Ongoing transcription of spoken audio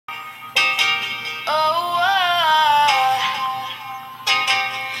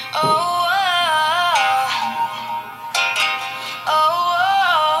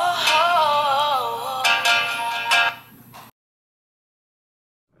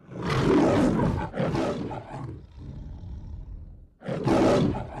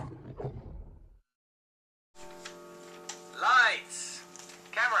Lights,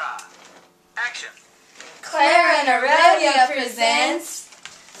 camera, action. Claire and Aurelia presents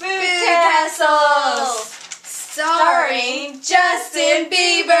Food Castles, starring Justin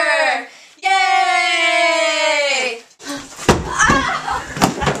Bieber. Yay!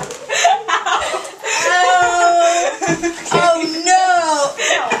 Oh no!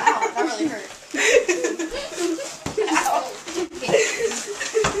 Ow, that really hurt. Ow.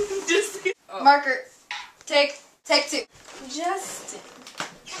 Marker. Take two. Justin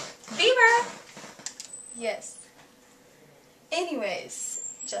Bieber. Yes. Anyways,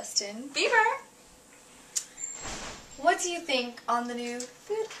 Justin Bieber, what do you think on the new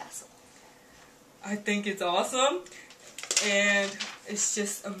Food Castle? I think it's awesome, and it's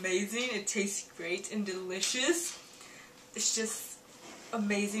just amazing. It tastes great and delicious. It's just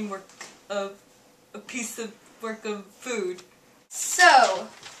amazing work of a piece of work of food. So,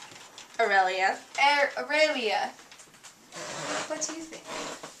 Aurelia, what do you think?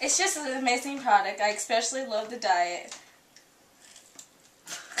 It's just an amazing product. I especially love the diet.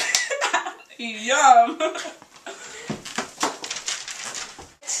 Yum!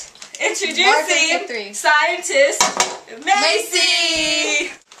 Introducing scientist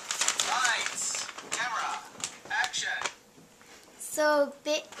Macy! Lights, camera, action. So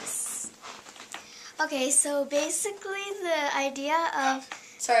basically the idea of...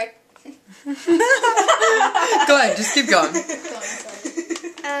 Sorry. Go ahead, just keep going.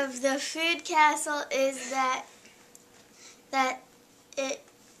 Of the Food Castle is that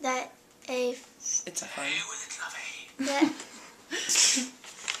It's a fun.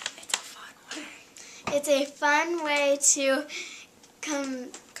 it's a fun way to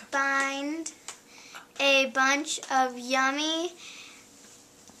combine a bunch of yummy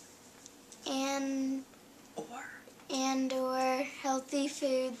or healthy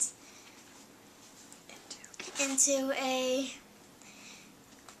foods into a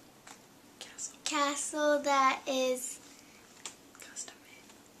castle that is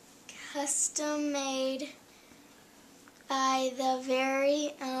custom made by the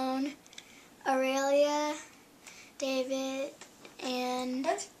very own Aurelia, David, and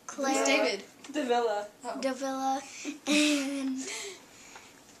Claire. Who's David? Davila. Davila and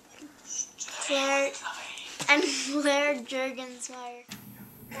Claire Jurgensmeyer.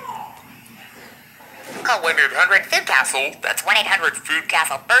 Call 1-800-FOOD-CASTLE. That's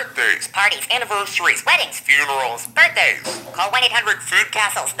 1-800-FOOD-CASTLE. Birthdays, parties, anniversaries, weddings, funerals, birthdays. Call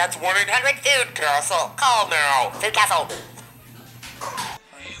 1-800-FOOD-CASTLE. That's 1-800-FOOD-CASTLE. Call now. Food Castle.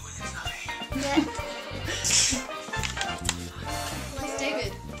 Who's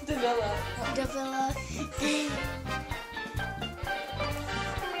David? Davila. Davila.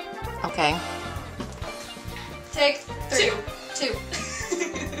 Okay. Take two.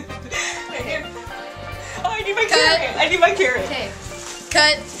 Right here. Oh, I need my Cut. carrot. I need my carrot. Okay.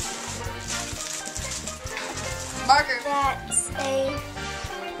 Cut. Marker. That's a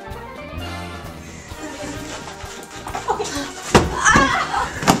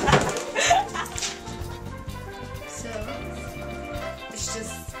So, it's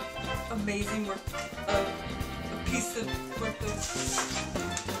just amazing work of a piece of work of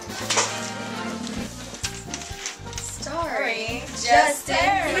Starring Justin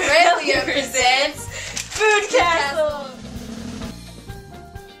Aurelia presents Food Castle.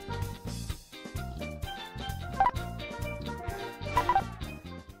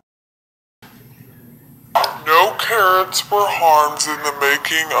 No carrots were harmed in the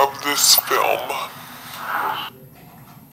making of this film.